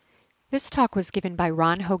This talk was given by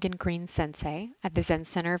Ron Hogen Green Sensei at the Zen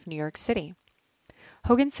Center of New York City.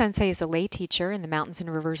 Hogen Sensei is a lay teacher in the Mountains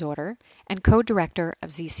and Rivers Order and co-director of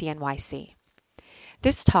ZCNYC.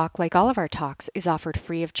 This talk, like all of our talks, is offered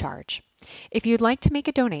free of charge. If you'd like to make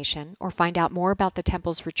a donation or find out more about the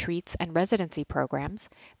temple's retreats and residency programs,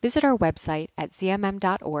 visit our website at zmm.org/ccnyc.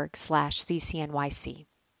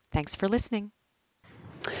 Thanks for listening.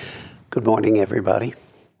 Good morning, everybody.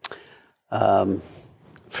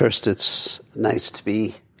 First, it's nice to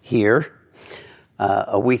be here.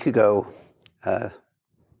 A week ago,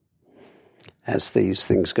 as these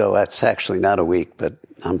things go, that's actually not a week, but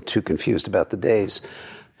I'm too confused about the days.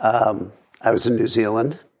 I was in New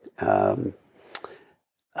Zealand,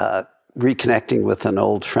 reconnecting with an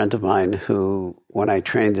old friend of mine who, when I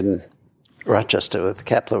trained in Rochester with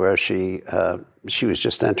Kapla Roshi, she was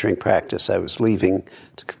just entering practice. I was leaving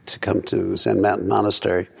to come to Zen Mountain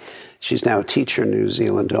Monastery. She's now a teacher in New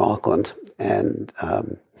Zealand, in Auckland. And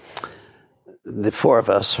the four of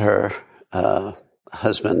us, her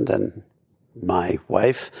husband and my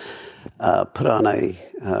wife, put on a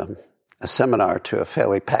seminar to a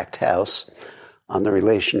fairly packed house on the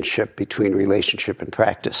relationship between relationship and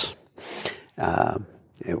practice.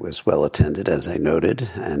 It was well attended, as I noted,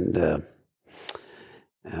 and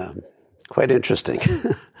quite interesting.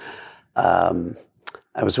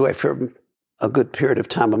 I was away for a good period of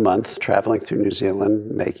time, a month, traveling through New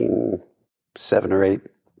Zealand, making 7 or 8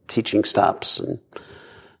 teaching stops, and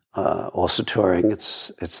also touring.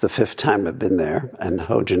 It's the 5th time I've been there, and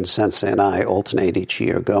Hogen Sensei and I alternate each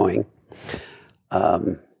year going.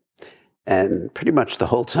 And pretty much the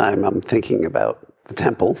whole time I'm thinking about the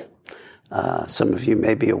temple. Some of you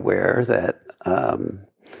may be aware that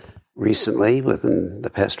recently, within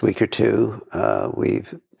the past week or two,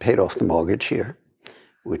 we've paid off the mortgage here,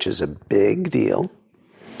 which is a big deal.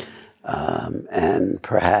 And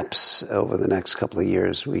perhaps over the next couple of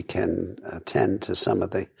years, we can attend to some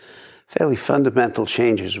of the fairly fundamental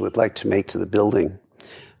changes we'd like to make to the building.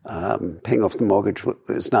 Paying off the mortgage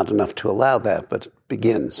is not enough to allow that, but it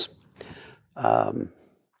begins.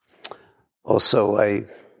 Also, I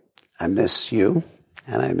miss you,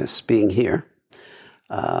 and I miss being here.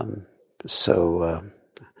 So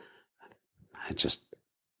I just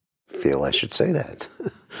feel I should say that.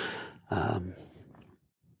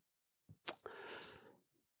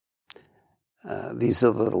 These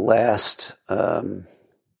are the last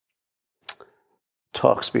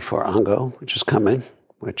talks before Ango, which is coming,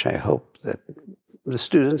 which I hope that the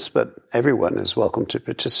students, but everyone is welcome to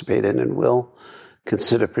participate in and will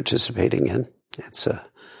consider participating in. It's a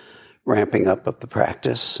ramping up of the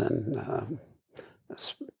practice and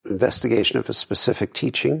investigation of a specific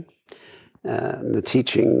teaching. And the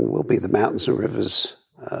teaching will be the Mountains and Rivers,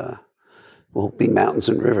 Mountains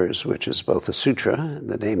and Rivers, which is both a sutra, and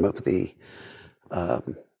the name of the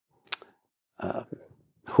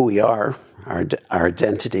who we are, our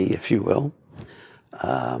identity, if you will.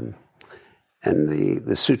 And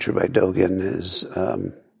the sutra by Dogen is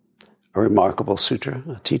a remarkable sutra,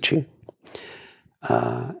 a teaching.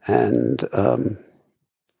 And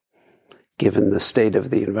given the state of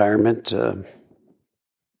the environment,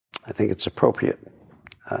 I think it's appropriate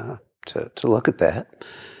to look at that.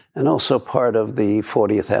 And also part of the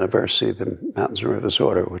 40th anniversary of the Mountains and Rivers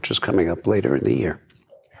Order, which is coming up later in the year.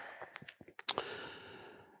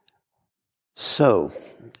 So,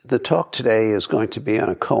 the talk today is going to be on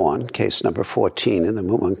a koan, case number 14 in the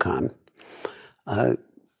Mumonkan.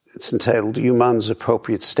 It's entitled Yuman's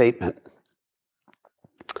Appropriate Statement.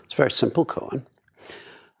 It's a very simple koan.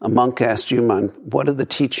 A monk asked Yuman, "What are the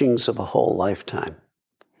teachings of a whole lifetime?"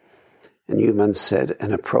 And Yuman said,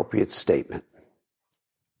 "An appropriate statement."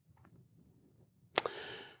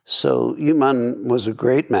 So Yuman was a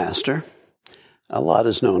great master. A lot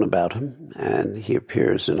is known about him, and he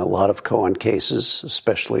appears in a lot of koan cases,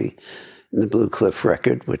 especially in the Blue Cliff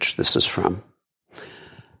record, which this is from.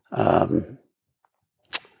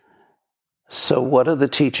 So what are the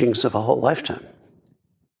teachings of a whole lifetime?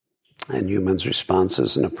 And Yuman's response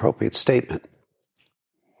is an appropriate statement.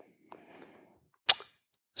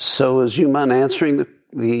 So is Yuman answering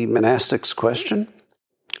the monastic's question,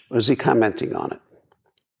 or is he commenting on it?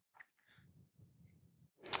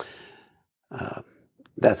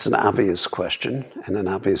 That's an obvious question and an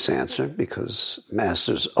obvious answer, because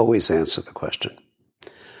masters always answer the question.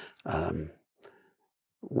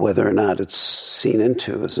 Whether or not it's seen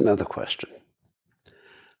into is another question.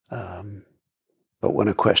 But when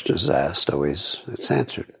a question is asked, always it's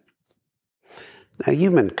answered. Now,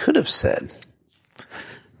 Yuman could have said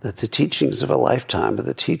that the teachings of a lifetime are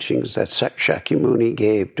the teachings that Shakyamuni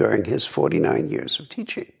gave during his 49 years of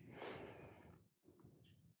teaching.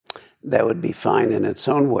 that would be fine in its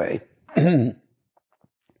own way.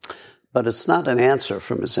 But it's not an answer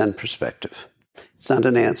from a Zen perspective. It's not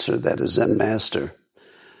an answer that a Zen master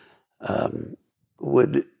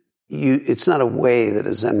it's not a way that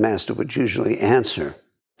a Zen master would usually answer,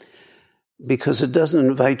 because it doesn't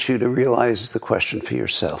invite you to realize the question for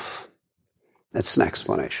yourself. That's an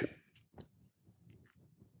explanation.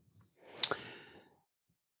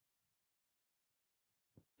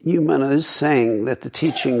 Yumana is saying that the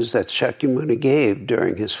teachings that Shakyamuni gave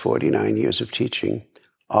during his 49 years of teaching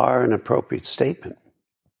are an appropriate statement.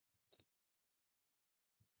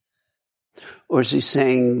 Or is he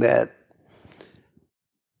saying that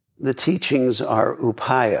the teachings are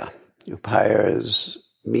upaya? Upaya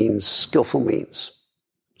means skillful means.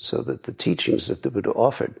 So that the teachings that the Buddha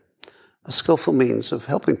offered are skillful means of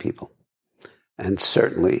helping people. And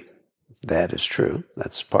certainly that is true.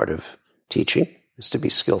 That's part of teaching, is to be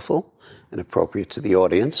skillful and appropriate to the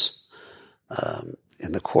audience.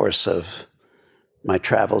 In the course of my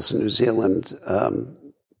travels in New Zealand,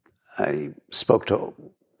 I spoke to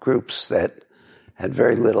groups that had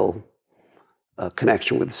very little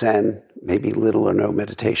connection with Zen, maybe little or no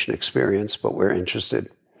meditation experience, but were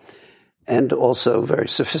interested. And also very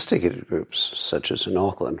sophisticated groups, such as in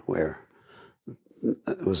Auckland, where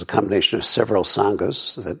it was a combination of several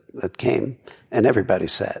sanghas that came, and everybody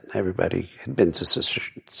sat. Everybody had been to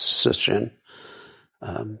Sesshin.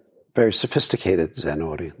 Very sophisticated Zen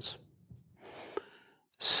audience.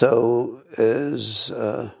 So is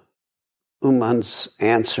Uman's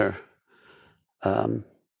answer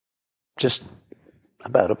just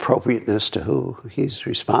about appropriateness to who he's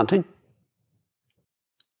responding?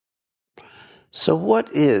 So what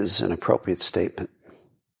is an appropriate statement?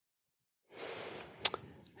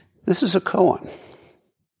 This is a koan.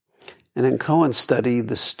 And in koan study,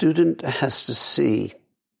 the student has to see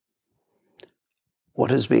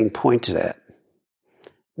what is being pointed at.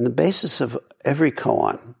 And the basis of every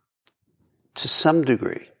koan, to some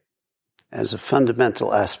degree, as a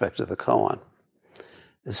fundamental aspect of the koan,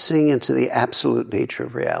 is seeing into the absolute nature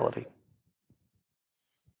of reality.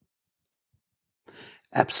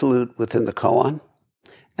 Absolute within the koan,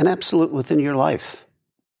 and absolute within your life.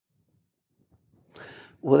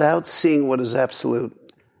 Without seeing what is absolute,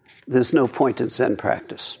 there's no point in Zen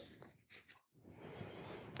practice.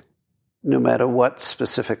 No matter what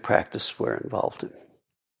specific practice we're involved in.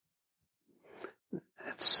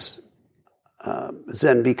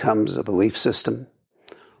 Zen becomes a belief system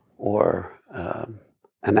or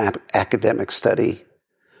an academic study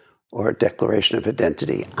or a declaration of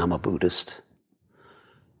identity. I'm a Buddhist.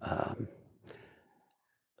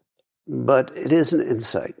 But it is an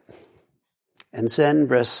insight. And Zen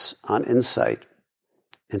rests on insight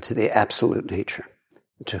into the absolute nature,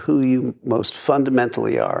 into who you most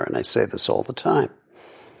fundamentally are. And I say this all the time.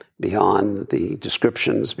 Beyond the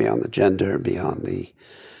descriptions, beyond the gender, beyond the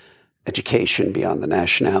education, beyond the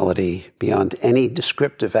nationality, beyond any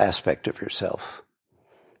descriptive aspect of yourself.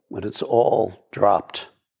 When it's all dropped,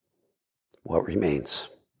 what remains?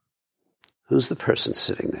 Who's the person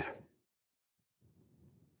sitting there?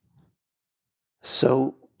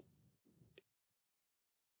 So,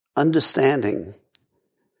 understanding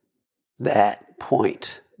that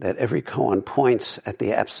point, that every koan points at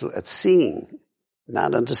the absolute, at seeing,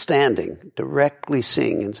 not understanding, directly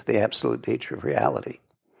seeing into the absolute nature of reality.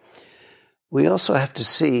 We also have to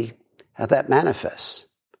see how that manifests.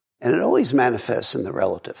 And it always manifests in the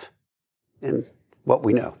relative, in what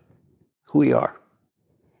we know, who we are.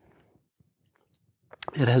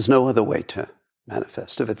 It has no other way to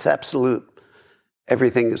manifest. If it's absolute,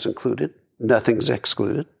 everything is included, nothing's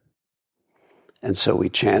excluded. And so we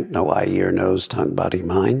chant no eye, ear, nose, tongue, body,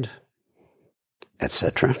 mind,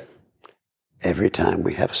 etc. every time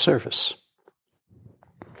we have a service.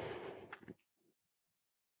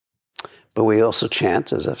 But we also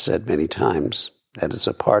chant, as I've said many times, that is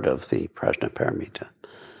a part of the Prajnaparamita,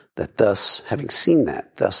 that thus, having seen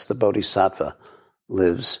that, thus the Bodhisattva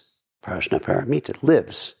lives, Prajnaparamita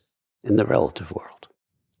lives in the relative world.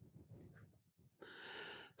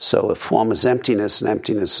 So if form is emptiness and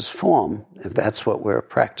emptiness is form, if that's what we're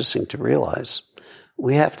practicing to realize,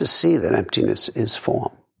 we have to see that emptiness is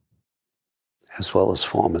form, as well as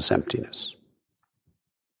form is emptiness.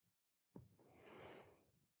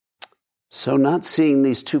 So not seeing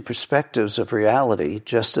these two perspectives of reality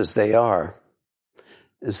just as they are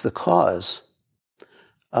is the cause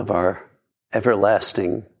of our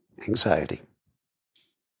everlasting anxiety.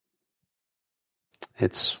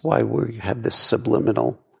 It's why we have this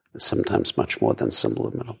subliminal, sometimes much more than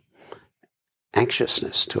subliminal,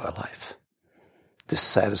 anxiousness to our life,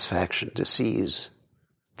 dissatisfaction, dis-ease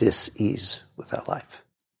with our life.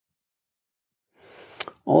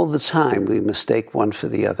 All the time we mistake one for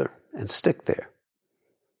the other and stick there.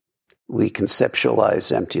 We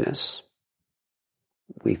conceptualize emptiness.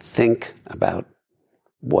 We think about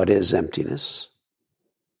what is emptiness.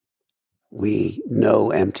 We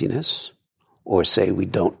know emptiness, or say we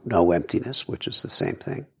don't know emptiness, which is the same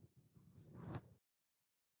thing.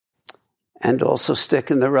 And also stick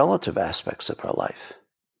in the relative aspects of our life.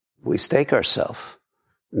 We stake ourselves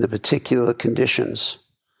in the particular conditions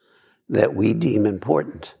that we deem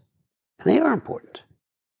important. And they are important,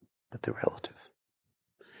 but they're relative.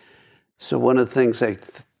 So one of the things I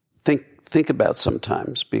think about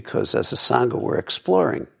sometimes, because as a Sangha we're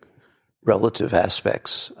exploring relative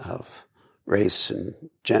aspects of race and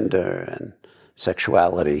gender and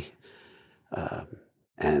sexuality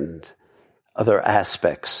and other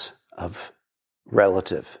aspects of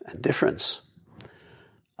relative and difference,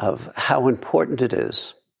 of how important it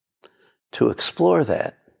is to explore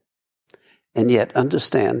that and yet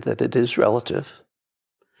understand that it is relative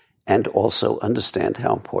and also understand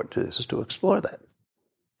how important it is to explore that.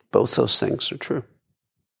 Both those things are true.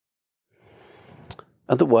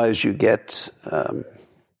 Otherwise, you get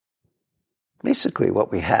basically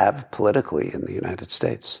what we have politically in the United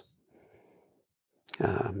States.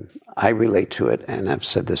 I relate to it, and I've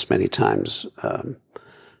said this many times,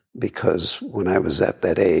 because when I was at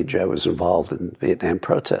that age, I was involved in Vietnam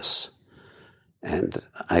protests. And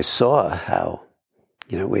I saw how,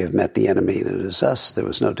 we have met the enemy and it is us. There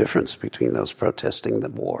was no difference between those protesting the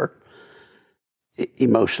war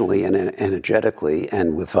emotionally and energetically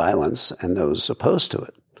and with violence and those opposed to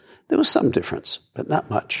it. There was some difference, but not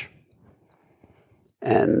much.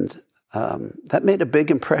 And that made a big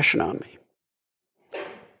impression on me,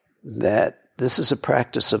 that this is a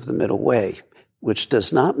practice of the middle way, which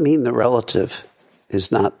does not mean the relative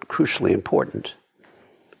is not crucially important.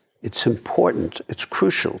 It's important, it's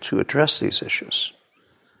crucial to address these issues,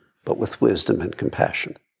 but with wisdom and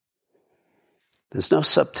compassion. There's no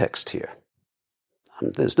subtext here.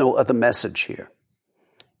 There's no other message here.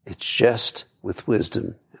 It's just with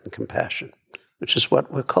wisdom and compassion, which is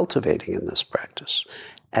what we're cultivating in this practice,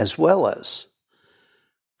 as well as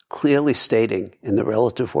clearly stating in the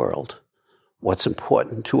relative world what's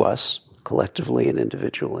important to us collectively and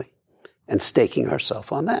individually, and staking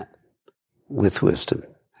ourselves on that with wisdom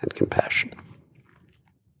and compassion.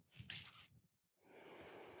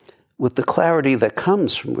 With the clarity that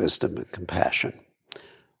comes from wisdom and compassion,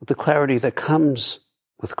 with the clarity that comes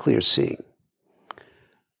with clear seeing,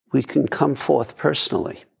 we can come forth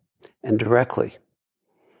personally and directly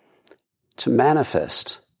to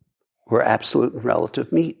manifest where absolute and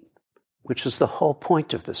relative meet, which is the whole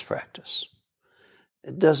point of this practice.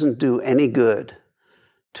 It doesn't do any good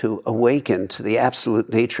to awaken to the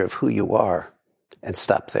absolute nature of who you are and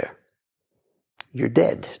stop there. You're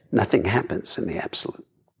dead. Nothing happens in the absolute.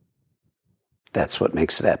 That's what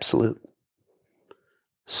makes it absolute.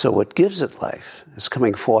 So what gives it life is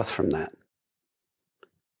coming forth from that.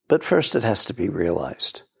 But first it has to be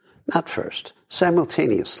realized. Not first,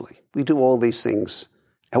 simultaneously. We do all these things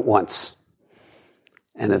at once.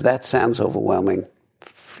 And if that sounds overwhelming,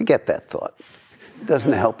 forget that thought. It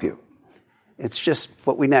doesn't help you. It's just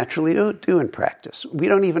what we naturally do in practice. We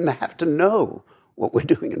don't even have to know what we're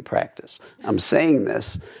doing in practice. I'm saying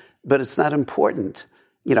this, but it's not important.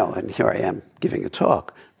 And here I am giving a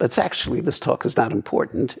talk. But it's actually, this talk is not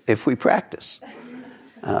important if we practice.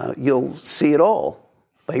 You'll see it all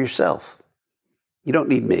by yourself. You don't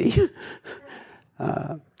need me.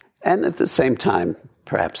 And at the same time,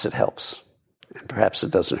 perhaps it helps. And perhaps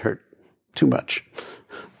it doesn't hurt too much,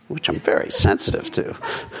 which I'm very sensitive to.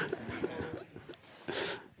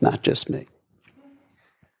 Not just me.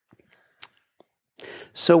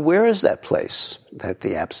 So where is that place that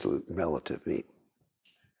the absolute and relative meet?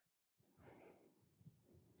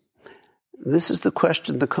 This is the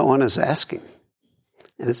question the koan is asking.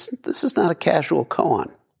 And this is not a casual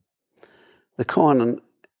koan. The koan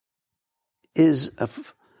is,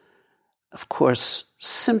 of course,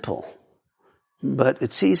 simple, but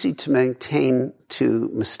it's easy to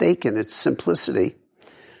mistake in its simplicity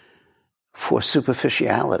for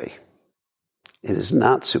superficiality. It is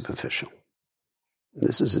not superficial.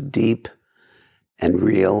 This is a deep and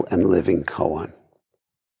real and living koan.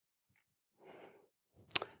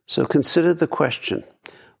 So consider the question,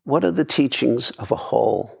 what are the teachings of a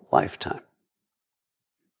whole lifetime?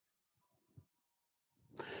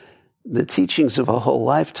 The teachings of a whole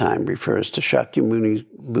lifetime refers to Shakyamuni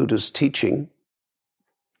Buddha's teaching,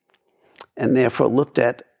 and therefore looked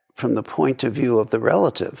at from the point of view of the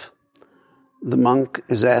relative. The monk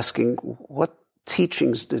is asking, what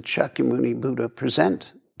teachings did Shakyamuni Buddha present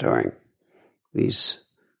during these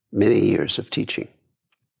many years of teaching?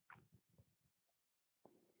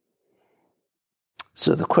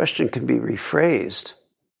 So the question can be rephrased.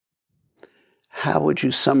 How would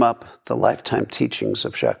you sum up the lifetime teachings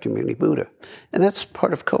of Shakyamuni Buddha? And that's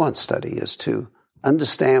part of koan study, is to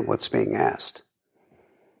understand what's being asked.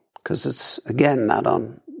 Because it's, again, not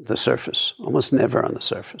on the surface, almost never on the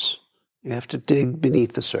surface. You have to dig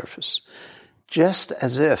beneath the surface. Just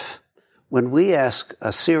as if when we ask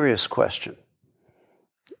a serious question,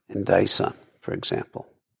 in Daisen, for example,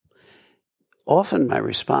 often my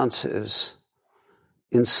response is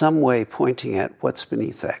in some way pointing at what's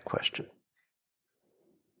beneath that question.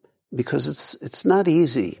 Because it's not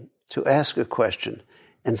easy to ask a question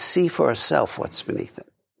and see for ourselves what's beneath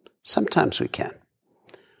it. Sometimes we can.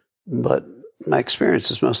 But my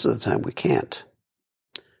experience is most of the time we can't.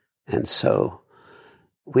 And so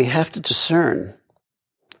we have to discern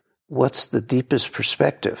what's the deepest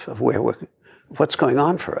perspective of what's going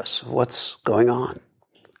on for us, of what's going on,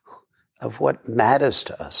 of what matters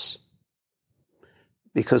to us.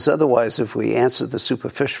 Because otherwise, if we answer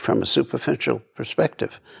from a superficial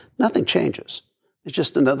perspective, nothing changes. It's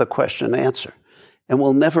just another question and answer. And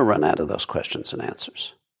we'll never run out of those questions and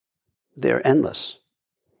answers. They're endless.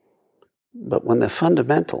 But when they're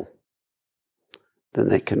fundamental, then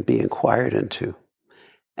they can be inquired into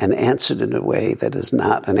and answered in a way that is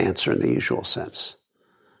not an answer in the usual sense.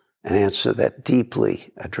 An answer that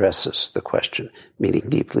deeply addresses the question, meaning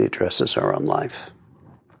deeply addresses our own life.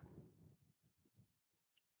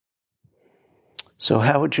 So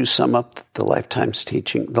how would you sum up the lifetime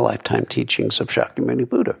teachings of Shakyamuni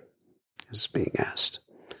Buddha, is being asked.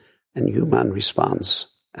 And Yuman responds,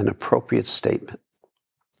 an appropriate statement.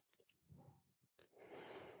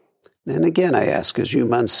 And again, I ask, is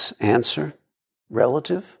Yuman's answer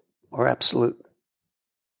relative or absolute?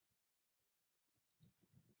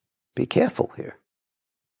 Be careful here.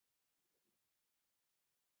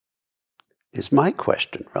 Is my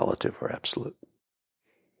question relative or absolute?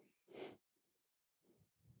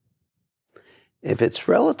 If it's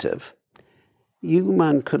relative,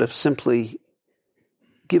 Yuman could have simply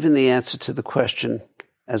given the answer to the question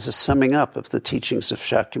as a summing up of the teachings of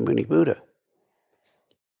Shakyamuni Buddha.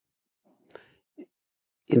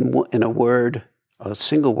 In a word, a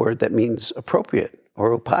single word that means appropriate,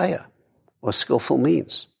 or upaya, or skillful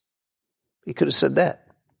means. He could have said that.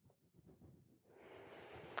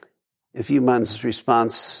 If Yuman's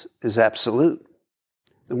response is absolute,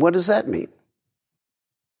 then what does that mean?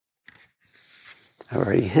 I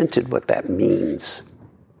already hinted what that means.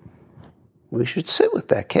 We should sit with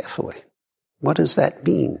that carefully. What does that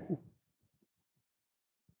mean?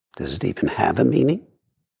 Does it even have a meaning?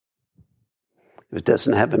 If it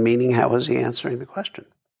doesn't have a meaning, how is he answering the question?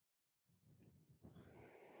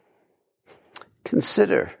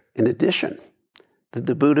 Consider, in addition, that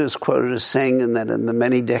the Buddha is quoted as saying that in the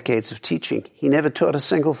many decades of teaching, he never taught a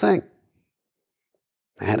single thing.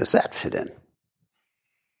 How does that fit in?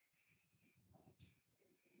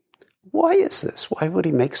 Why is this? Why would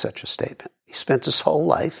he make such a statement? He spent his whole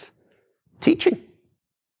life teaching.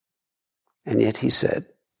 And yet he said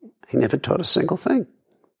he never taught a single thing.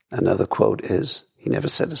 Another quote is, he never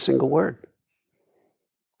said a single word.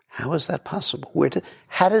 How is that possible?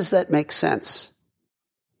 How does that make sense?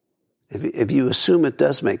 If you assume it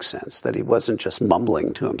does make sense, that he wasn't just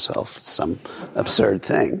mumbling to himself some absurd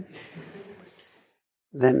thing,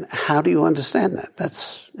 then how do you understand that?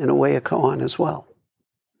 That's, in a way, a koan as well.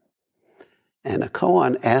 And a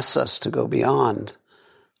koan asks us to go beyond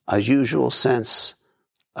our usual sense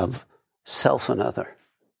of self and other,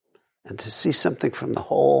 and to see something from the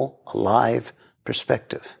whole, alive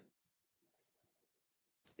perspective.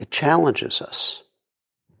 It challenges us.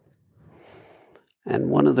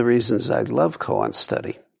 And one of the reasons I love koan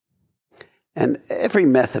study, and every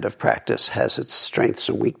method of practice has its strengths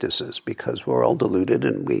and weaknesses, because we're all deluded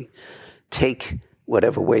and we take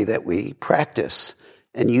whatever way that we practice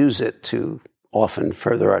and use it to often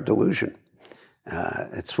further our delusion.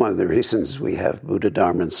 It's one of the reasons we have Buddha,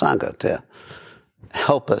 Dharma, and Sangha, to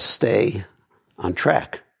help us stay on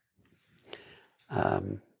track.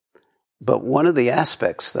 But one of the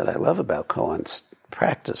aspects that I love about koan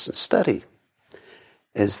practice and study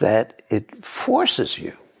is that it forces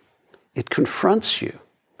you, it confronts you,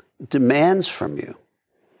 it demands from you,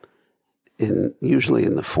 usually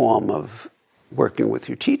in the form of working with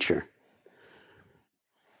your teacher,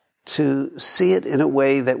 to see it in a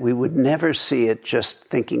way that we would never see it just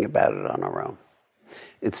thinking about it on our own.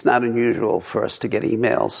 It's not unusual for us to get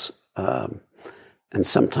emails, and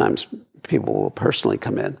sometimes people will personally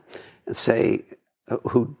come in and say,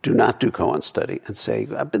 who do not do koan study, and say,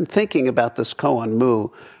 I've been thinking about this koan mu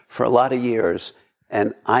for a lot of years,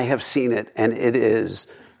 and I have seen it, and it is,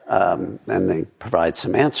 and they provide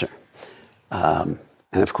some answer.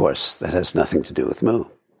 And of course, that has nothing to do with Mu.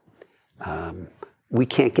 We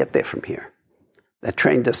can't get there from here. That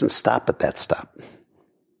train doesn't stop at that stop.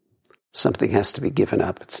 Something has to be given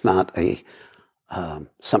up. It's not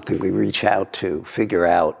something we reach out to, figure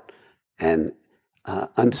out, and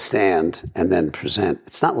understand, and then present.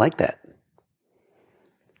 It's not like that.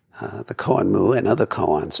 The koan Mu and other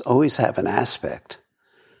koans always have an aspect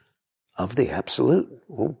of the absolute.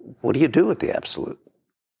 Well, what do you do with the absolute?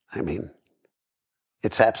 I mean,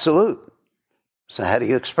 it's absolute. So how do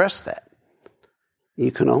you express that?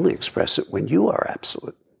 You can only express it when you are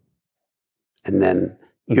absolute. And then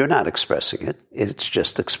you're not expressing it, it's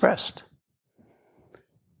just expressed.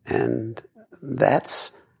 And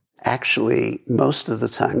that's actually, most of the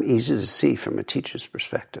time, easy to see from a teacher's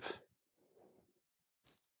perspective.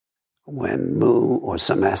 When Mu or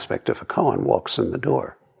some aspect of a koan walks in the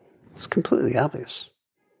door, it's completely obvious.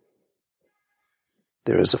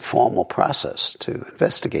 There is a formal process to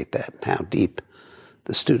investigate that and how deep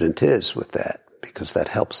the student is with that, because that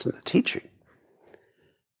helps in the teaching.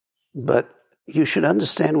 But you should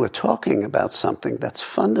understand we're talking about something that's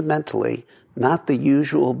fundamentally not the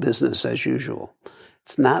usual business as usual.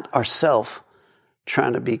 It's not ourself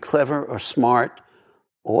trying to be clever or smart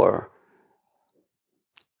or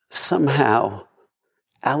somehow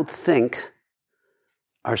outthink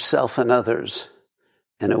ourself and others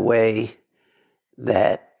in a way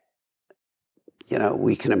that,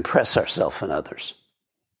 we can impress ourselves and others.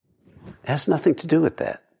 It has nothing to do with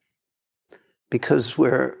that. Because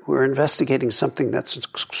we're investigating something that's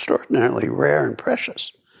extraordinarily rare and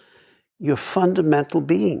precious. Your fundamental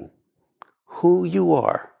being, who you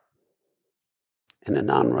are, in a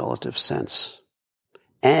non-relative sense.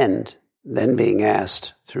 And then being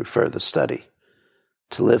asked, through further study,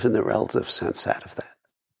 to live in the relative sense out of that.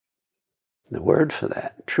 The word for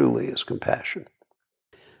that truly is compassion.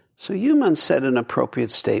 So Hogen said an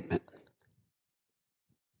appropriate statement.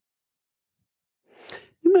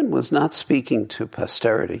 Hogen was not speaking to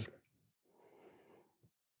posterity.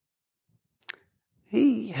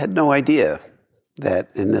 He had no idea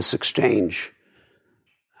that in this exchange,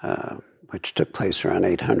 which took place around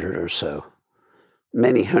 800 or so,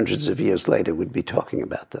 many hundreds of years later we'd be talking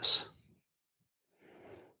about this.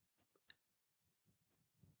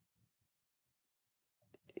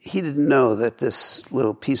 He didn't know that this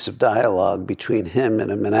little piece of dialogue between him and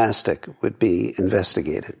a monastic would be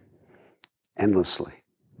investigated endlessly.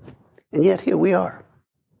 And yet here we are.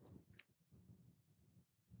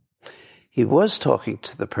 He was talking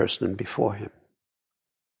to the person before him.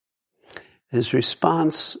 His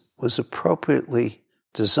response was appropriately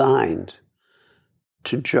designed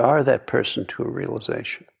to jar that person to a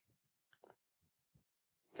realization.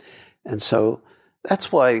 And so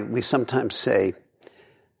that's why we sometimes say,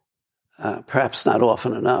 perhaps not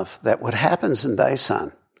often enough, that what happens in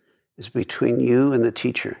Daisan is between you and the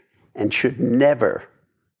teacher and should never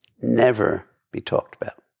be talked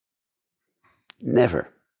about. Never,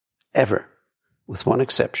 ever, with one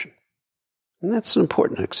exception. And that's an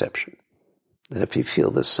important exception, that if you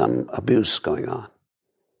feel there's some abuse going on,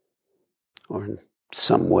 or in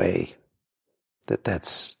some way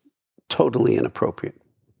that's totally inappropriate.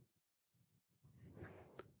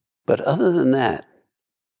 But other than that,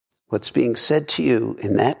 what's being said to you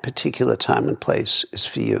in that particular time and place is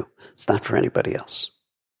for you. It's not for anybody else.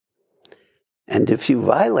 And if you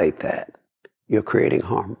violate that, you're creating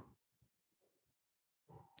harm.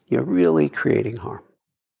 You're really creating harm.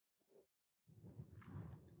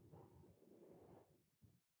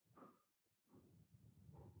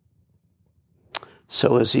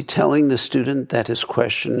 So is he telling the student that his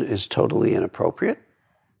question is totally inappropriate?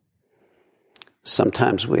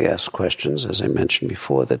 Sometimes we ask questions, as I mentioned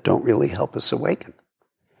before, that don't really help us awaken.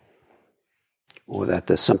 Or that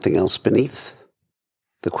there's something else beneath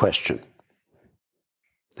the question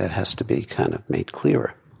that has to be kind of made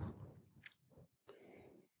clearer.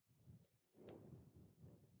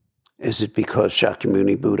 Is it because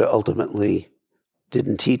Shakyamuni Buddha ultimately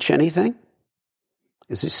didn't teach anything?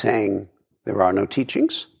 Is he saying there are no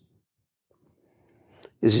teachings?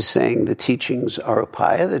 Is he saying the teachings are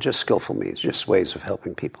upaya? They're just skillful means, just ways of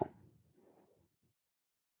helping people.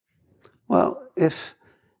 Well, if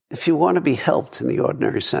you want to be helped in the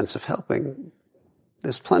ordinary sense of helping,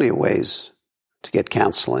 there's plenty of ways to get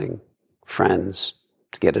counseling, friends,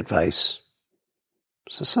 to get advice.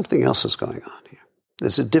 So something else is going on here.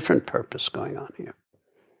 There's a different purpose going on here.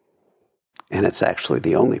 And it's actually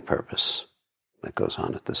the only purpose that goes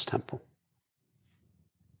on at this temple.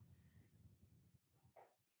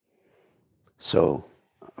 So,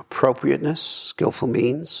 appropriateness, skillful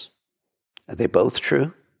means, are they both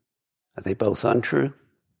true? Are they both untrue?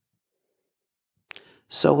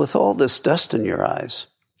 So with all this dust in your eyes,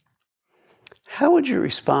 how would you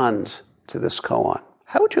respond to this koan?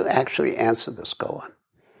 How would you actually answer this koan?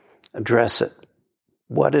 Address it.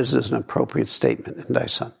 What is an appropriate statement in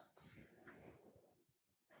Daisan?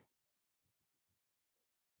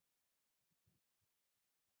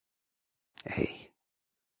 Hey,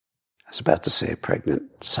 I was about to say a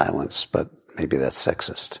pregnant silence, but maybe that's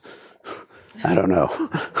sexist. I don't know.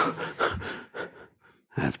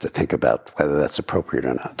 I have to think about whether that's appropriate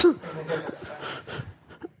or not.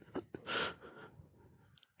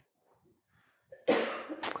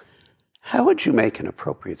 How would you make an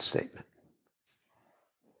appropriate statement?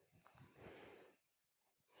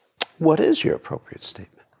 What is your appropriate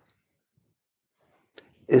statement?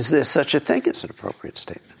 Is there such a thing as an appropriate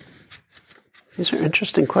statement? These are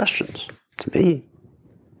interesting questions to me.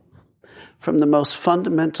 From the most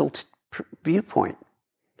fundamental viewpoint,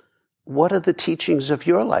 what are the teachings of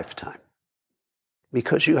your lifetime?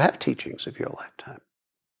 Because you have teachings of your lifetime.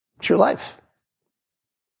 It's your life.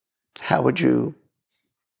 How would you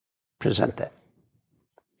present that?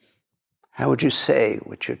 How would you say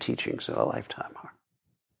what your teachings of a lifetime are?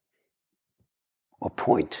 Or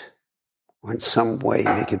point, or in some way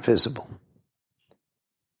make it visible?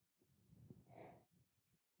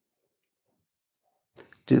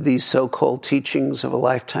 Do these so-called teachings of a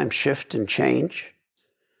lifetime shift and change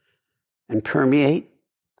and permeate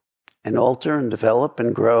and alter and develop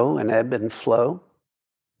and grow and ebb and flow?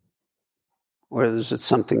 Or is it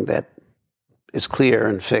something that is clear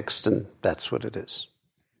and fixed and that's what it is?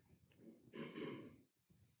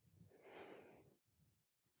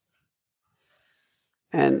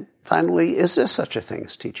 And finally, is there such a thing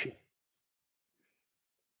as teaching?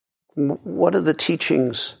 What do the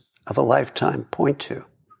teachings of a lifetime point to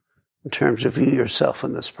in terms of you yourself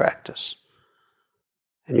in this practice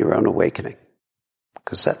and your own awakening?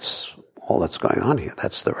 Because that's all that's going on here.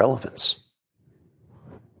 That's the relevance.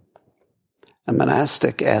 A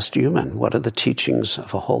monastic asked Yuman, what are the teachings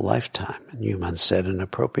of a whole lifetime? And Yuman said an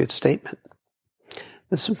appropriate statement.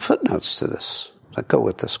 There's some footnotes to this that go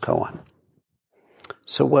with this koan.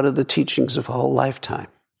 So what are the teachings of a whole lifetime?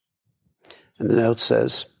 And the note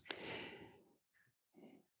says,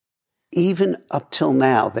 even up till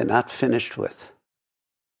now, they're not finished with.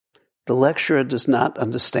 The lecturer does not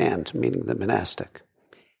understand, meaning the monastic.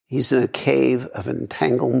 He's in a cave of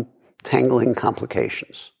entangling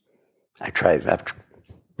complications. I've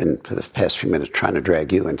been for the past few minutes trying to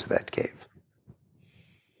drag you into that cave.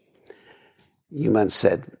 Yuman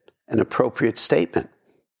said an appropriate statement.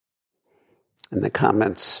 And the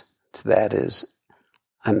comments to that is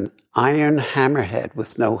an iron hammerhead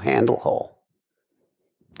with no handle hole.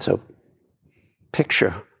 So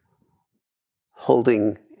picture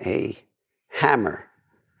holding a hammer,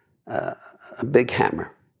 a big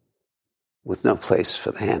hammer with no place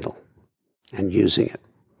for the handle and using it.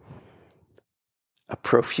 A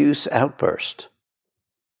profuse outburst.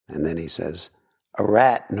 And then he says, a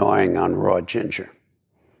rat gnawing on raw ginger.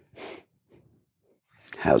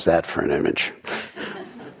 How's that for an image?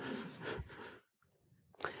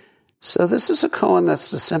 So this is a koan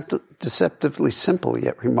that's deceptively simple,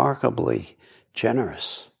 yet remarkably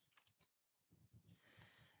generous.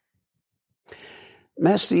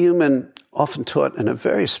 Master Yuman often taught in a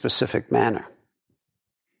very specific manner.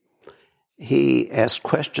 He asked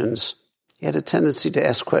questions. He had a tendency to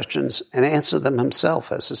ask questions and answer them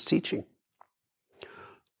himself as his teaching.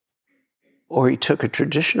 Or he took a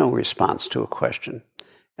traditional response to a question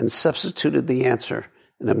and substituted the answer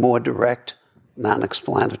in a more direct,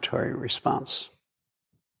 non-explanatory response.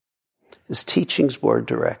 His teachings were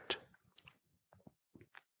direct,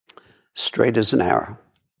 straight as an arrow,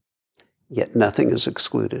 yet nothing is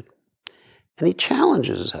excluded. And he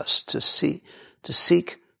challenges us to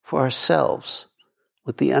seek for ourselves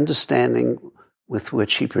with the understanding with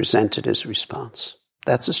which he presented his response.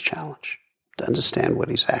 That's his challenge, to understand what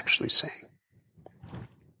he's actually saying.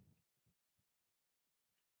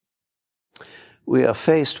 We are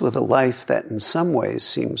faced with a life that in some ways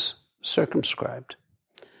seems circumscribed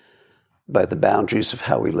by the boundaries of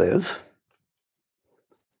how we live,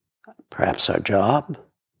 perhaps our job,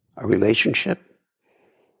 our relationship,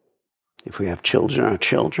 if we have children, our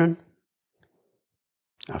children,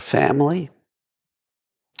 our family,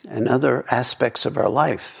 and other aspects of our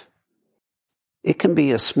life. It can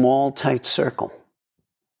be a small, tight circle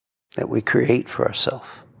that we create for ourselves.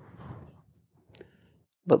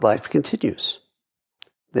 But life continues.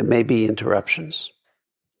 There may be interruptions,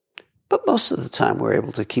 but most of the time we're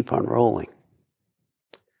able to keep on rolling.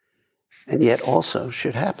 And yet also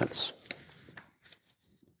shit happens.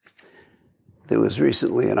 There was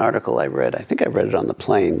recently an article I read. I think I read it on the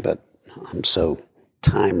plane, but I'm so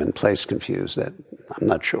time and place confused. That I'm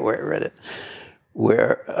not sure where I read it.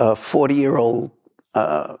 Where a 40-year-old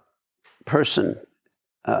person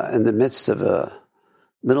in the midst of a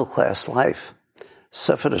middle-class life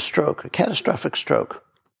suffered a stroke, a catastrophic stroke,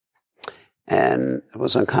 and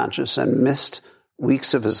was unconscious and missed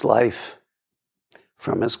weeks of his life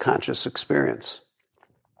from his conscious experience.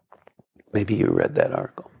 Maybe you read that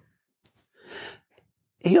article.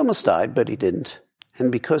 He almost died, but he didn't.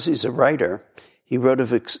 And because he's a writer, he wrote of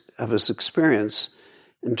his experience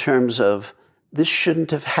in terms of, this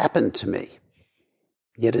shouldn't have happened to me.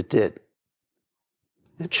 Yet it did.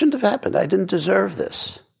 It shouldn't have happened. I didn't deserve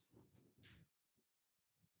this.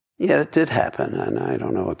 Yet it did happen, and I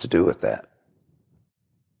don't know what to do with that.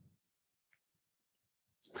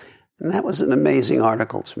 And that was an amazing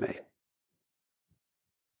article to me.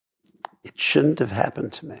 It shouldn't have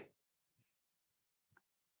happened to me.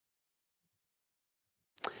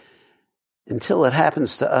 Until it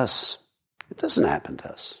happens to us, it doesn't happen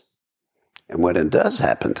to us. And when it does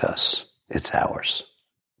happen to us, it's ours.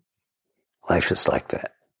 Life is like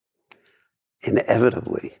that.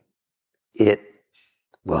 Inevitably, it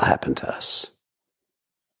will happen to us.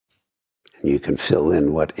 And you can fill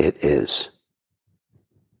in what it is,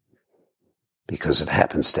 because it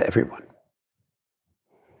happens to everyone.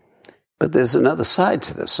 But there's another side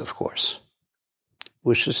to this, of course,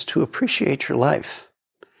 which is to appreciate your life,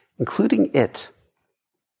 including it.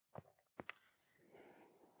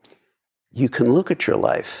 You can look at your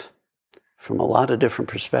life from a lot of different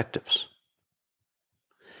perspectives.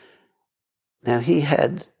 Now, he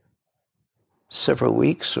had several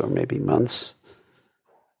weeks or maybe months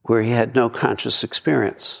where he had no conscious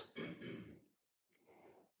experience.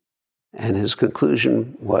 And his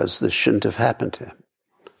conclusion was this shouldn't have happened to him.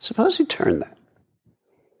 Suppose he turned that.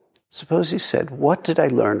 Suppose he said, what did I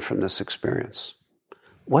learn from this experience?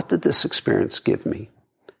 What did this experience give me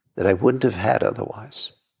that I wouldn't have had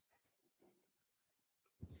otherwise?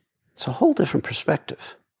 It's a whole different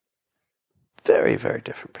perspective. Very, very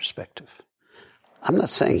different perspective. I'm not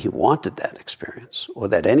saying he wanted that experience or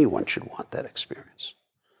that anyone should want that experience.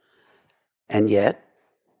 And yet,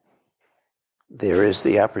 there is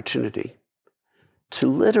the opportunity to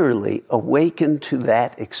literally awaken to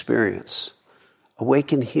that experience.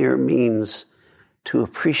 Awaken here means to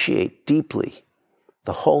appreciate deeply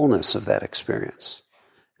the wholeness of that experience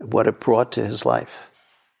and what it brought to his life.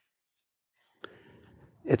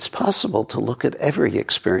 It's possible to look at every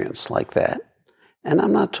experience like that. And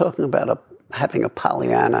I'm not talking about having a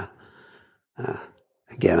Pollyanna.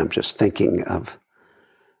 Again, I'm just thinking of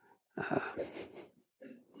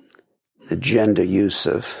the gender use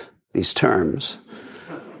of these terms.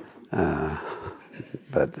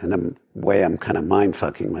 But in a way, I'm kind of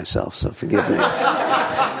mind-fucking myself, so forgive me.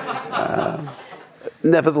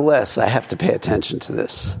 Nevertheless, I have to pay attention to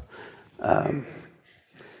this.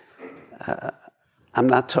 I'm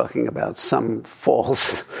not talking about some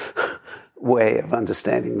false way of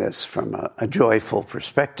understanding this from a joyful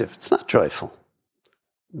perspective. It's not joyful,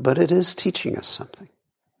 but it is teaching us something,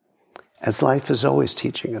 as life is always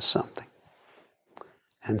teaching us something.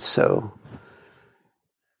 And so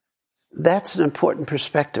that's an important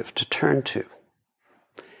perspective to turn to.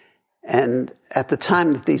 And at the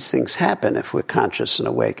time that these things happen, if we're conscious and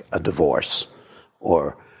awake, a divorce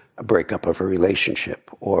or a breakup of a relationship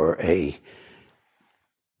or a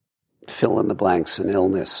fill in the blanks, an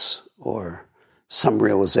illness or some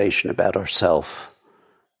realization about ourselves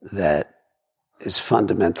that is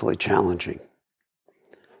fundamentally challenging,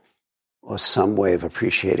 or some way of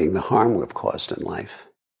appreciating the harm we've caused in life,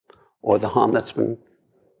 or the harm that's been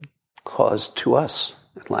caused to us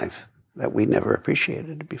in life that we never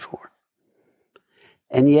appreciated before.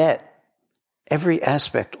 And yet, every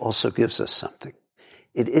aspect also gives us something.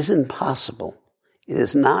 It isn't possible. It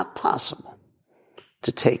is not possible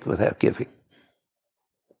to take without giving.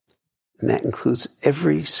 And that includes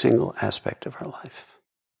every single aspect of our life.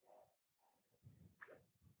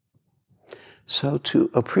 So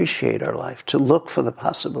to appreciate our life, to look for the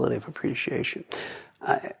possibility of appreciation.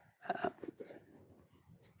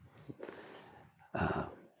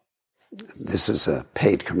 This is a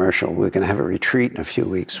paid commercial. We're going to have a retreat in a few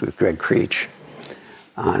weeks with Greg Creech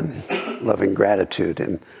on loving gratitude,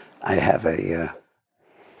 and I have a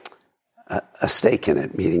stake in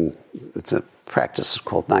it, meaning it's a practice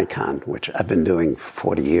called Nikon, which I've been doing for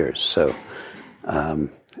 40 years, so, and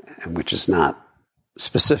which is not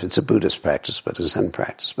specific. It's a Buddhist practice, but a Zen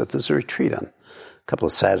practice. But there's a retreat on a couple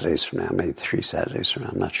of Saturdays from now, maybe 3 Saturdays from now,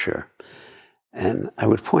 I'm not sure. And I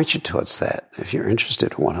would point you towards that if you're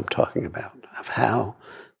interested in what I'm talking about, of how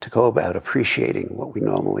to go about appreciating what we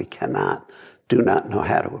normally do not know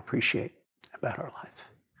how to appreciate about our life.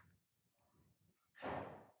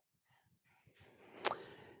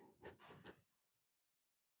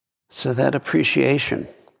 So that appreciation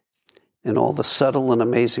in all the subtle and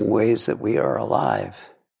amazing ways that we are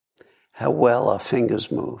alive, how well our fingers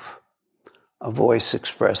move, our voice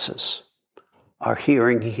expresses, our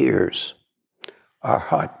hearing hears, our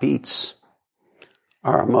heart beats,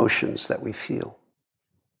 our emotions that we feel.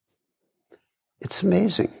 It's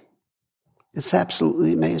amazing. It's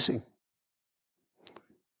absolutely amazing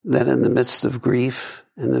that in the midst of grief,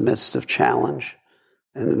 in the midst of challenge,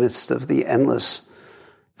 in the midst of the endless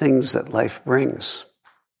things that life brings,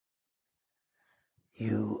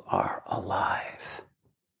 you are alive.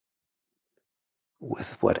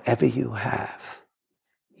 With whatever you have,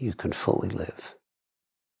 you can fully live.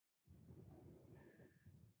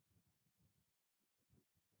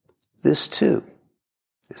 This, too,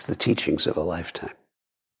 is the teachings of a lifetime.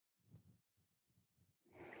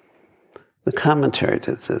 The commentary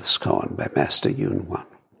to this koan by Master Yun Wan.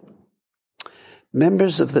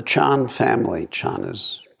 Members of the Chan family, Chan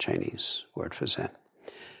is Chinese word for Zen.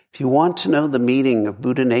 If you want to know the meaning of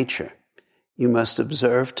Buddha nature, you must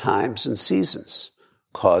observe times and seasons,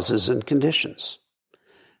 causes and conditions.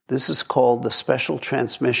 This is called the special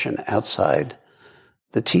transmission outside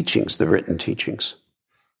the teachings, the written teachings.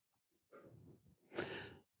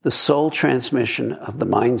 The soul transmission of the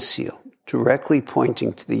mind seal, directly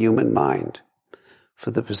pointing to the human mind for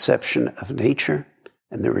the perception of nature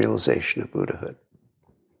and the realization of Buddhahood.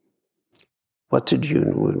 What did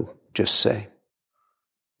Yun Wu just say?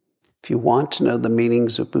 If you want to know the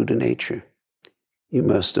meanings of Buddha nature, you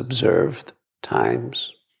must observe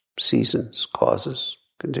times, seasons, causes,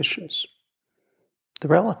 conditions. The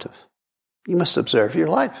relative. You must observe your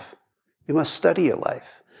life. You must study your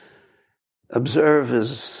life. Observe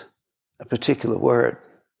is a particular word.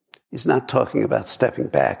 He's not talking about stepping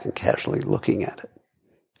back and casually looking at it.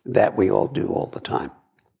 That we all do all the time.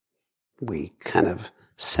 We kind of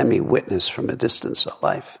semi-witness from a distance of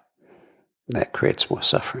life. That creates more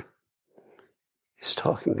suffering. He's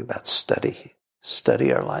talking about study.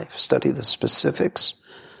 Study our life. Study the specifics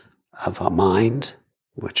of our mind,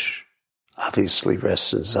 which obviously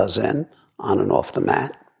rests in zazen, on and off the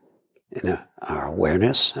mat, in our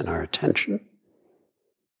awareness and our attention.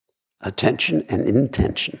 Attention and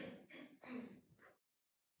intention.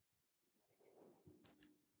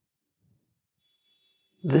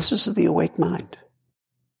 This is the awake mind.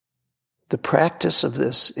 The practice of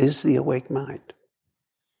this is the awake mind.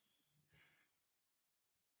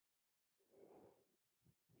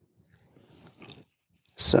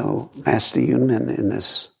 So Master Yunmen in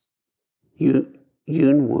this, Yun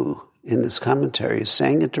Wu in this commentary is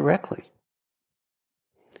saying it directly.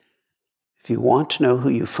 If you want to know who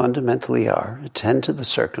you fundamentally are, attend to the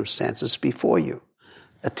circumstances before you.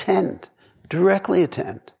 Attend. Directly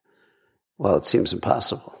attend. Well, it seems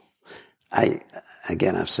impossible.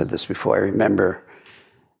 I've said this before. I remember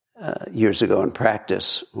years ago in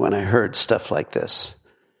practice when I heard stuff like this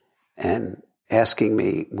and asking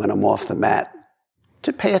me when I'm off the mat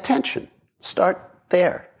to pay attention. Start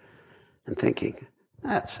there. And thinking,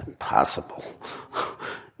 that's impossible.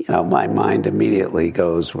 My mind immediately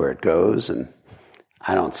goes where it goes, and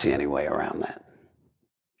I don't see any way around that.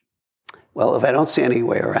 Well, if I don't see any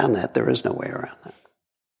way around that, there is no way around that.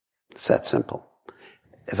 It's that simple.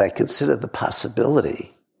 If I consider the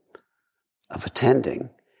possibility of attending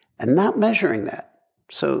and not measuring that,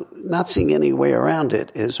 so not seeing any way around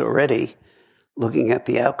it is already looking at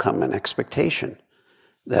the outcome and expectation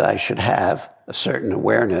that I should have a certain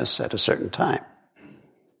awareness at a certain time.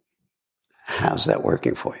 How's that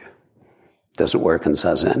working for you? It doesn't work in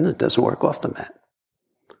zazen. It doesn't work off the mat.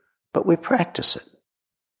 But we practice it.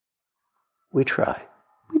 We try.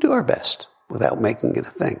 We do our best without making it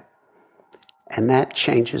a thing. And that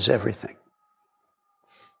changes everything.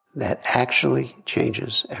 That actually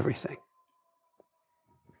changes everything.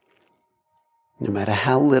 No matter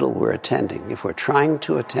how little we're attending, if we're trying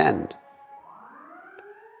to attend,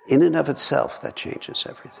 in and of itself, that changes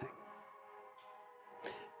everything.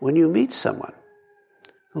 When you meet someone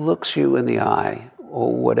who looks you in the eye,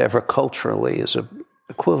 or whatever culturally is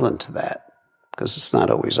equivalent to that, because it's not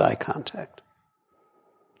always eye contact,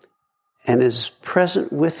 and is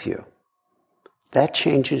present with you, that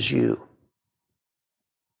changes you.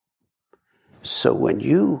 So when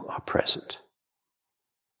you are present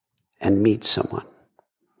and meet someone,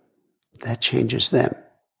 that changes them.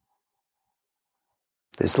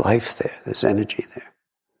 There's life there. There's energy there.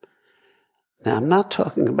 Now, I'm not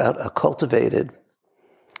talking about a cultivated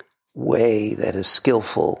way that is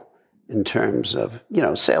skillful in terms of,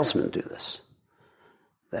 salesmen do this.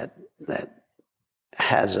 That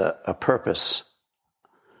has a purpose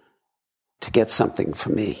to get something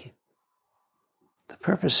from me. The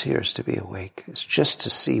purpose here is to be awake. It's just to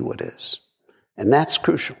see what is. And that's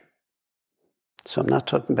crucial. So I'm not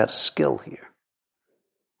talking about a skill here.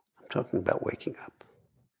 I'm talking about waking up.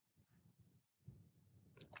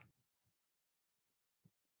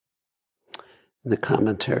 In the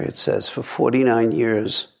commentary it says, for 49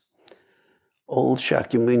 years, old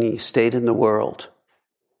Shakyamuni stayed in the world.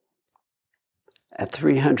 At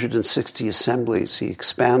 360 assemblies, he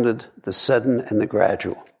expounded the sudden and the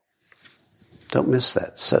gradual. Don't miss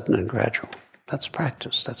that, sudden and gradual. That's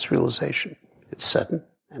practice, that's realization. It's sudden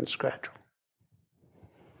and it's gradual.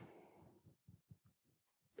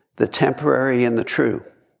 The temporary and the true,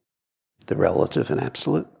 the relative and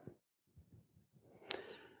absolute.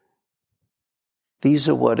 These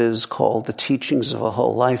are what is called the teachings of a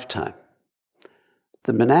whole lifetime.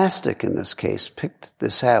 The monastic, in this case, picked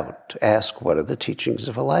this out to ask, what are the teachings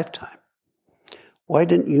of a lifetime? Why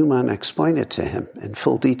didn't Yuman explain it to him in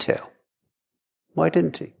full detail? Why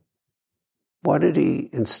didn't he? Why did he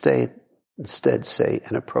instead say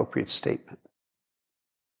an appropriate statement?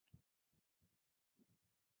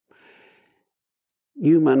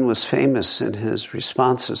 Yuman was famous in his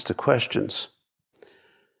responses to questions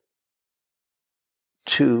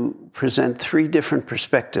to present 3 different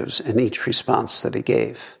perspectives in each response that he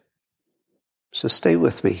gave. So stay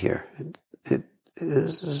with me here. It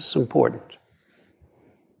is important.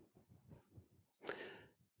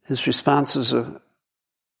 His responses are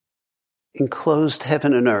enclosed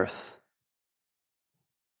heaven and earth.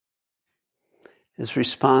 His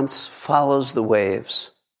response follows the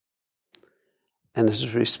waves, and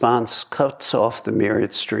his response cuts off the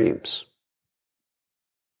myriad streams.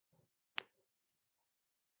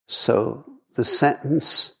 So the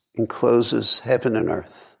sentence encloses heaven and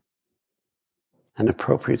earth, an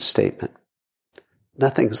appropriate statement.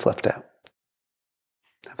 Nothing is left out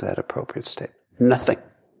of that appropriate statement. Nothing.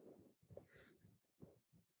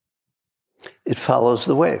 It follows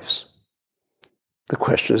the waves. The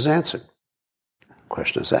question is answered. The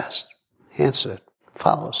question is asked. Answer it.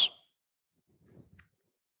 Follows.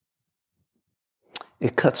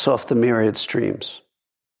 It cuts off the myriad streams.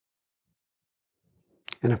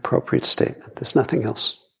 An appropriate statement. There's nothing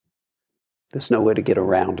else. There's no way to get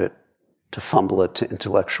around it, to fumble it, to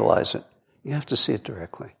intellectualize it. You have to see it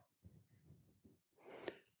directly.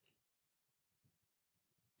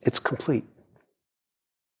 It's complete.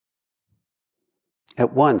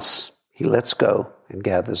 At once, he lets go and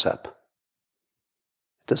gathers up.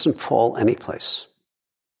 It doesn't fall anyplace.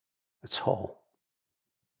 It's whole.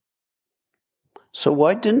 So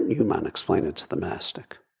why didn't Yuman explain it to the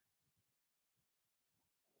mastic?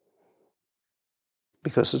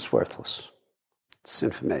 Because it's worthless. It's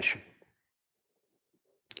information.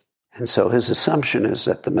 And so his assumption is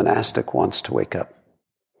that the monastic wants to wake up.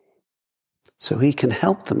 So he can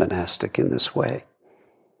help the monastic in this way.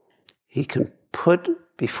 He can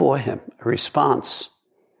put before him a response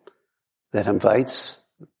that invites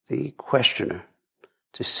the questioner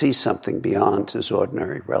to see something beyond his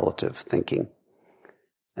ordinary relative thinking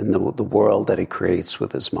and the world that he creates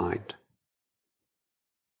with his mind.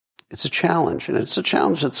 It's a challenge, and it's a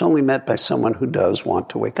challenge that's only met by someone who does want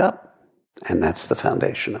to wake up. And that's the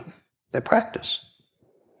foundation of their practice.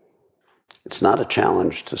 It's not a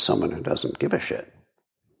challenge to someone who doesn't give a shit,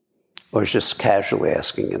 or is just casually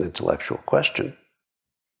asking an intellectual question.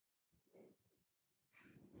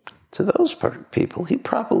 To those people, he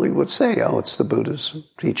probably would say, oh, it's the Buddha's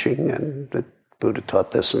teaching, and the Buddha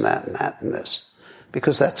taught this and that and that and this,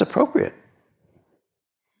 because that's appropriate.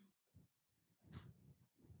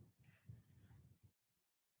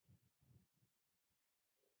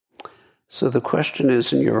 So the question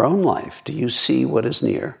is, in your own life, do you see what is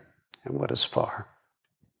near and what is far?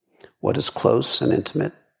 What is close and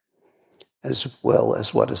intimate, as well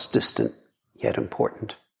as what is distant yet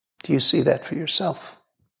important? Do you see that for yourself?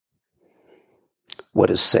 What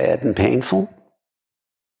is sad and painful?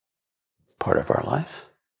 Part of our life.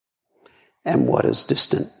 And what is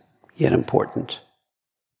distant yet important?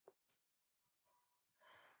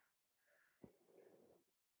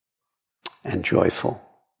 And joyful.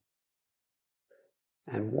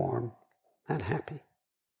 And warm and happy.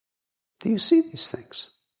 Do you see these things?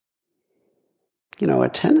 You know, our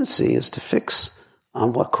tendency is to fix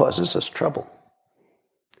on what causes us trouble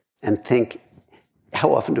and think,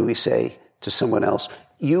 how often do we say to someone else,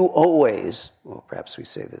 you always, well, perhaps we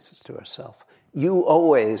say this to ourselves, you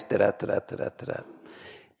always, da-da-da-da-da-da-da.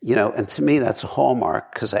 You know, and to me that's a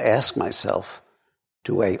hallmark, because I ask myself,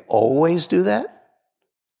 do I always do that?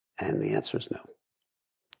 And the answer is no.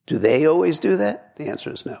 Do they always do that? The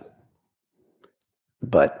answer is no.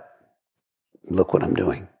 But look what I'm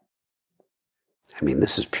doing. I mean,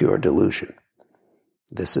 this is pure delusion.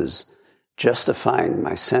 This is justifying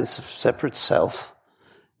my sense of separate self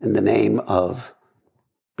in the name of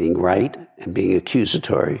being right and being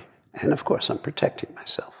accusatory. And of course, I'm protecting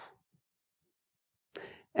myself.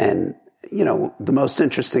 And, the most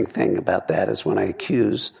interesting thing about that is when I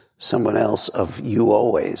accuse someone else of you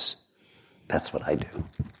always, that's what I do.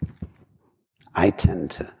 I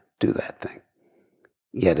tend to do that thing.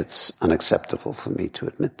 Yet it's unacceptable for me to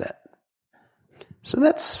admit that. So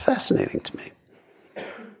that's fascinating to me,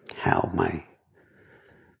 how my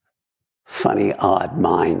funny, odd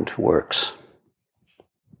mind works.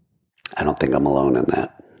 I don't think I'm alone in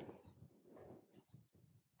that.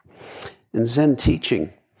 In Zen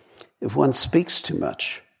teaching, if one speaks too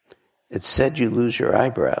much, it's said you lose your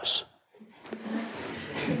eyebrows.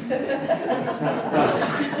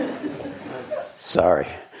 Sorry.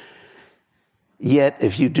 Yet,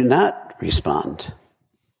 if you do not respond,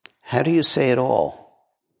 how do you say it all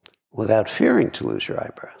without fearing to lose your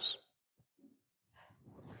eyebrows?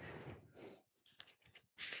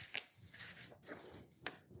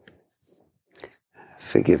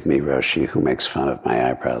 Forgive me, Roshi, who makes fun of my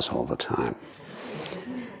eyebrows all the time.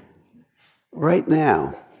 Right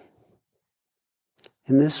now,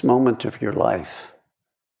 in this moment of your life,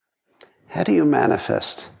 how do you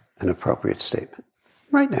manifest an appropriate statement?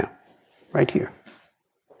 Right now, right here.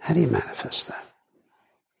 How do you manifest that?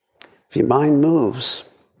 If your mind moves,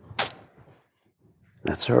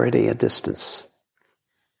 that's already a distance.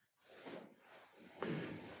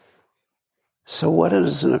 So what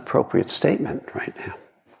is an appropriate statement right now?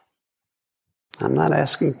 I'm not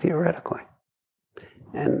asking theoretically.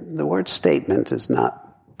 And the word statement does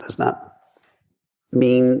not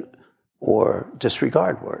mean or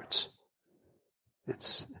disregard words.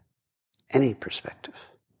 It's any perspective.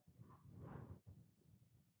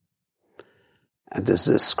 And does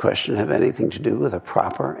this question have anything to do with a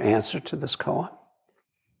proper answer to this koan?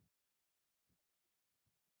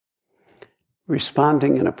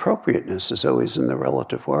 Responding in appropriateness is always in the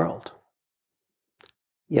relative world.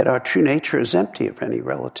 Yet our true nature is empty of any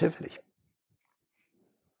relativity.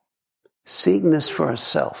 Seeing this for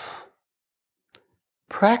ourselves,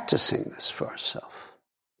 practicing this for ourselves,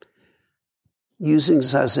 using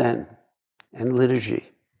zazen and liturgy,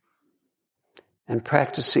 and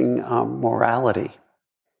practicing morality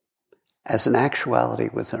as an actuality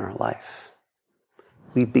within our life,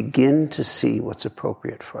 we begin to see what's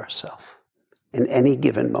appropriate for ourselves in any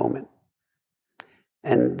given moment.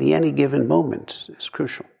 And the any given moment is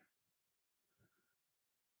crucial.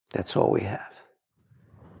 That's all we have.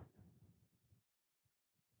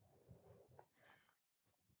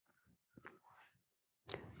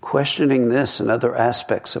 Questioning this and other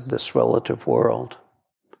aspects of this relative world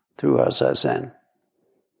through our zazen,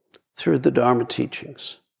 through the Dharma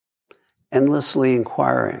teachings, endlessly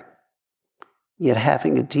inquiring, yet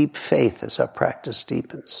having a deep faith as our practice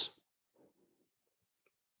deepens,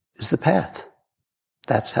 is the path.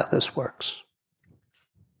 That's how this works.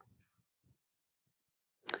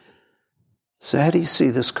 So how do you see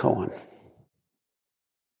this koan?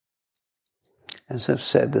 As I've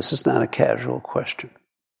said, this is not a casual question.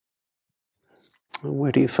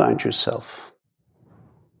 Where do you find yourself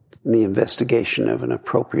in the investigation of an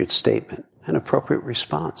appropriate statement, an appropriate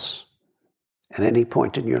response at any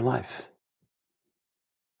point in your life?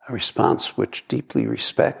 A response which deeply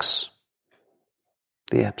respects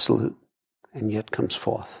the absolute and yet comes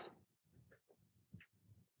forth.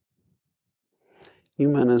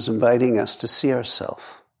 Human is inviting us to see ourselves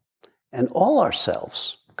and all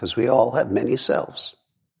ourselves, because we all have many selves,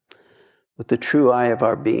 with the true eye of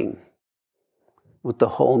our being, with the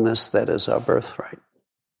wholeness that is our birthright.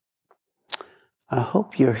 I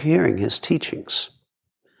hope you're hearing his teachings.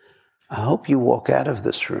 I hope you walk out of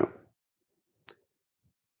this room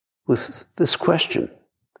with this question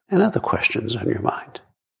and other questions on your mind.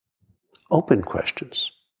 Open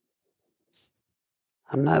questions.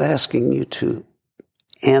 I'm not asking you to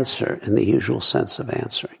answer in the usual sense of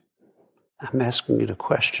answering. I'm asking you to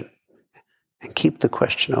question and keep the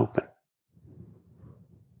question open.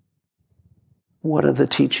 What are the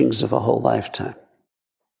teachings of a whole lifetime?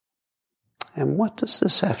 And what does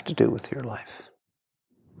this have to do with your life?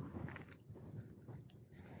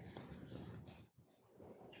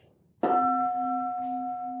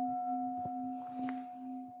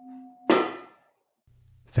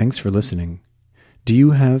 Thanks for listening. Do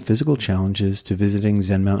you have physical challenges to visiting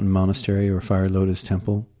Zen Mountain Monastery or Fire Lotus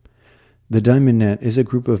Temple? The Diamond Net is a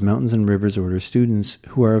group of Mountains and Rivers Order students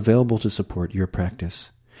who are available to support your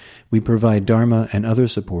practice. We provide Dharma and other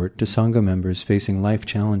support to Sangha members facing life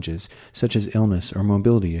challenges such as illness or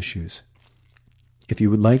mobility issues. If you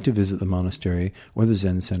would like to visit the monastery or the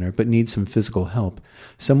Zen Center but need some physical help,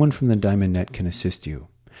 someone from the Diamond Net can assist you.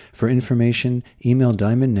 For information, email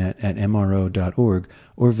diamondnet@mro.org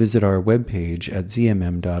or visit our webpage at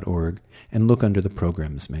zmm.org and look under the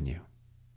Programs menu.